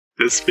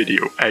this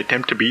video, I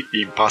attempt to beat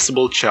the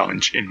impossible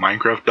challenge in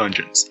Minecraft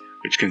Dungeons,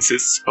 which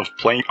consists of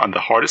playing on the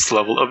hardest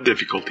level of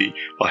difficulty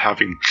while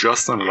having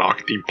just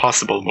unlocked the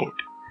impossible mode.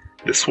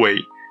 This way,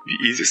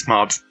 the easiest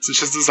mobs,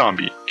 such as the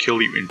zombie, kill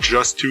you in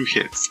just 2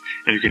 hits,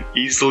 and you can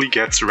easily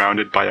get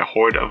surrounded by a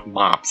horde of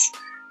mobs.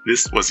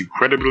 This was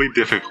incredibly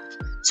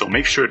difficult, so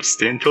make sure to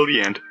stay until the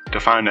end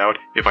to find out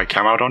if I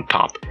come out on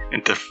top,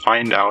 and to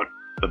find out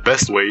the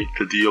best way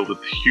to deal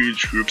with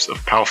huge groups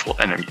of powerful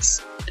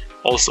enemies.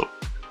 Also,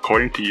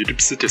 according to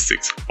YouTube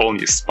statistics,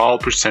 only a small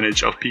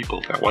percentage of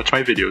people that watch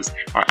my videos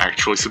are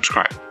actually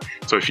subscribed.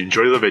 So if you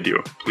enjoy the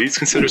video, please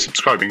consider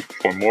subscribing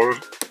for more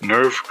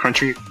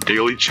nerve-crunching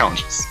daily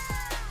challenges.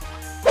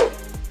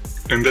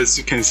 And as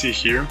you can see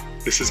here,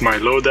 this is my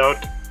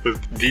loadout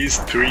with these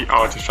 3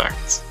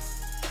 artifacts.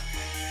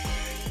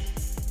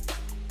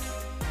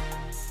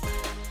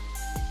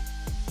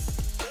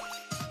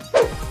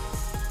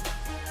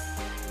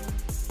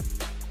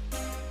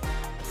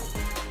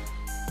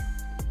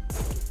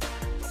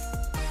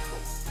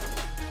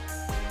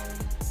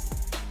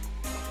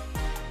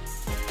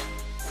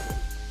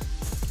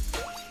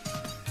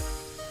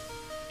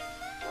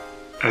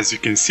 As you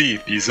can see,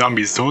 these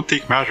zombies don't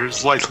take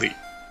matters lightly.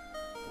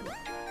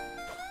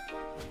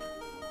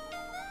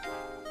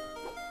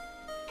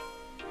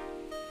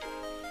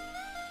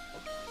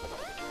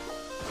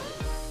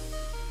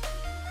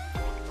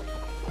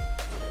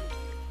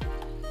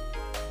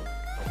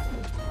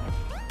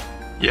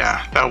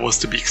 Yeah, that was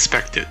to be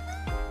expected.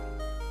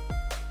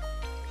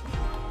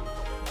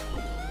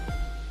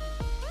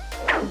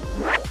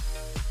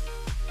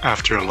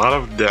 After a lot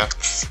of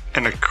deaths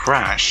and a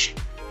crash,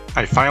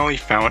 I finally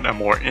found a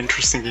more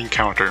interesting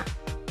encounter.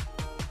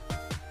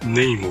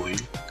 Namely,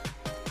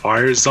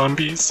 fire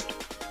zombies,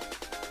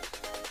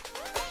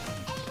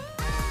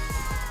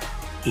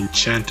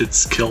 enchanted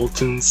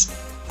skeletons,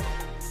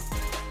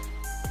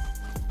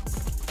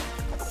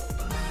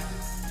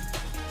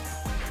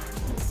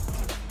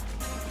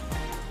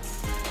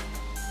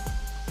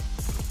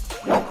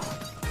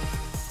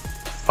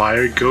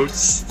 fire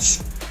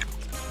ghosts,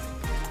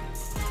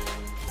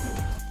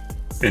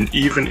 and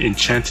even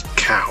enchanted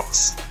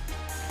cows.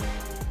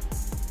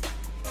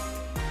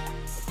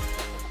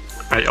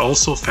 I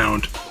also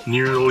found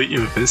nearly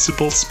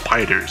invincible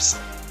spiders.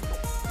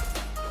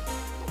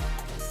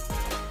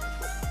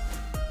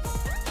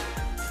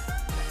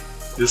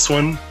 This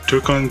one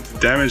took on the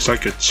damage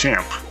like a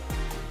champ.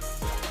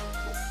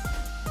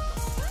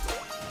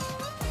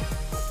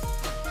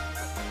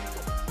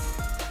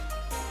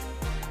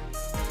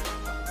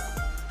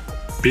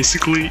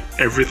 Basically,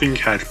 everything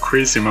had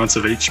crazy amounts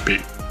of HP.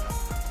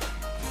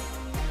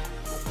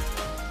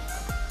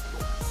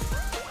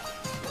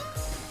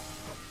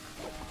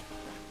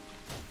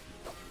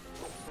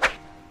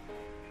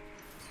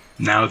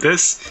 Now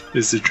this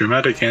is the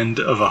dramatic end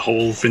of a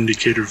whole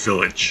Vindicator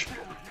village.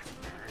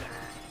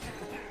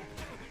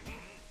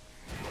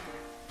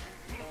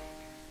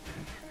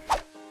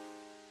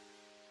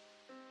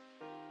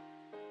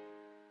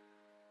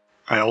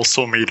 I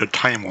also made a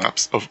time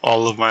lapse of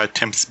all of my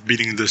attempts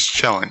beating this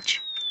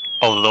challenge.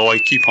 Although I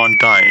keep on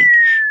dying,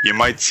 you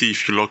might see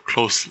if you look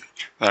closely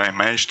that I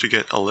managed to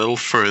get a little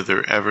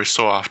further ever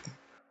so often.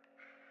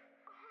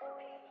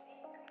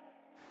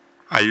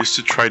 I used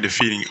to try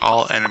defeating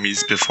all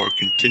enemies before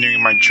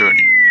continuing my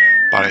journey,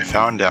 but I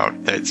found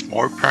out that it's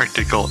more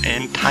practical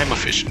and time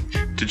efficient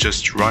to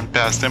just run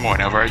past them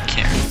whenever I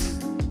can.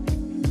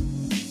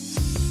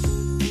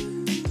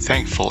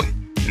 Thankfully,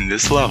 in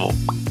this level,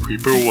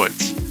 Creeper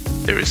Woods,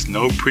 there is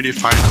no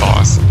predefined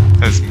boss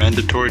that is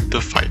mandatory to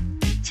fight,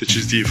 such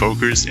as the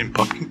evokers in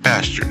Pumpkin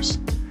Pastures.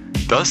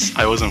 Thus,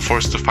 I wasn't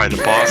forced to fight a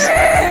boss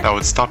that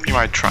would stop me in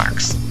my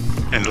tracks,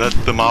 and let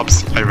the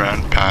mobs I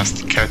ran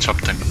past catch up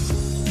to me.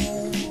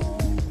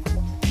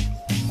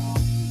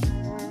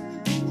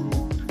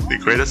 The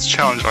greatest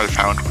challenge I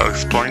found while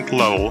exploring the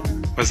level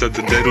was that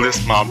the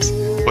deadliest mobs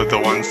were the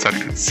ones that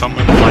could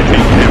summon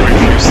lightning every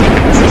few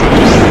seconds,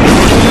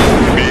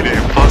 it made it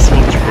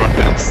impossible to run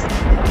past.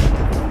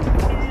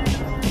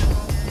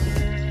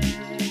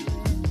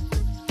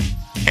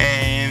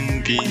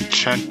 And the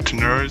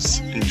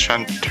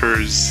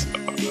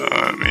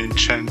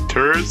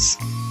enchanters,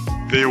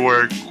 they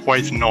were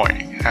quite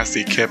annoying as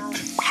they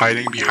kept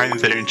hiding behind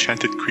their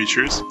enchanted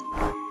creatures,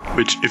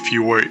 which if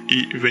you were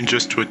even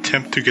just to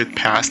attempt to get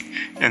past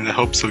in the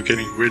hopes of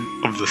getting rid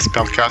of the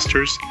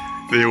spellcasters,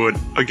 they would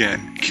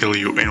again kill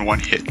you in 1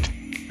 hit.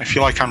 I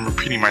feel like I'm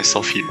repeating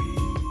myself here.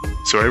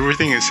 So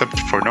everything except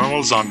for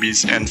normal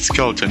zombies and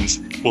skeletons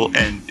will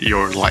end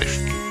your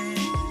life.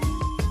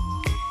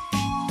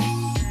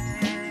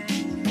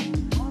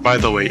 By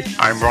the way,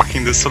 I'm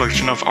rocking this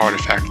selection of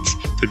artifacts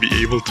to be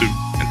able to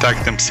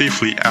attack them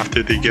safely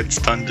after they get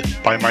stunned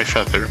by my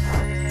feather.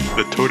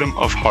 The Totem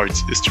of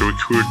Hearts is to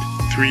recruit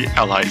 3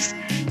 allies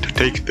to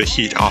take the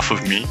heat off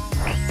of me,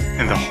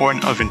 and the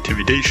Horn of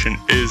Intimidation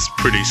is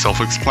pretty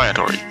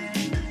self-explanatory.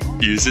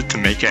 Use it to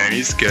make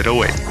enemies get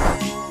away.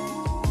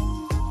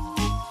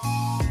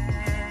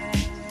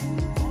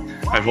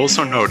 I've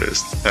also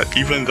noticed that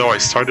even though I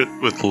started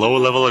with low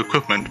level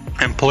equipment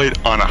and played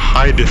on a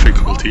high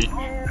difficulty,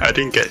 I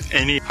didn't get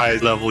any high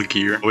level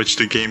gear which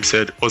the game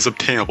said was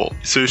obtainable,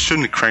 so you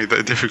shouldn't crank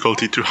the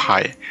difficulty too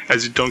high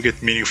as you don't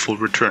get meaningful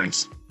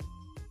returns.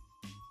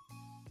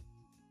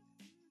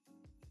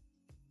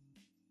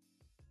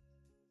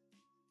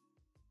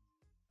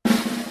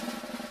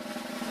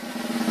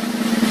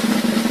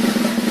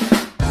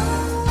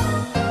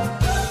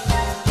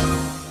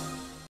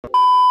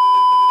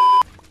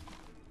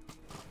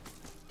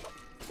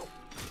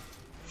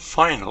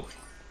 Finally,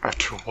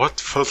 after what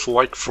felt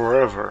like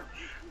forever,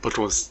 but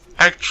was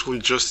actually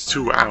just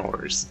 2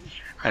 hours,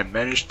 I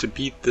managed to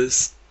beat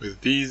this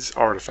with these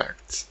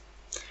artifacts.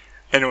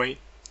 Anyway,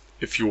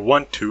 if you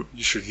want to,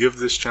 you should give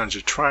this challenge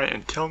a try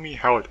and tell me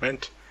how it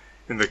went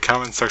in the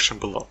comment section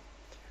below.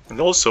 And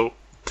also,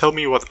 tell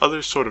me what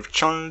other sort of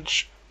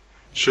challenge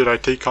should I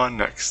take on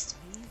next.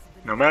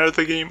 No matter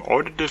the game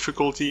or the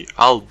difficulty,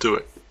 I'll do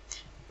it.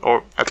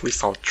 Or at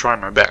least I'll try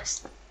my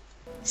best.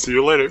 See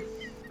you later.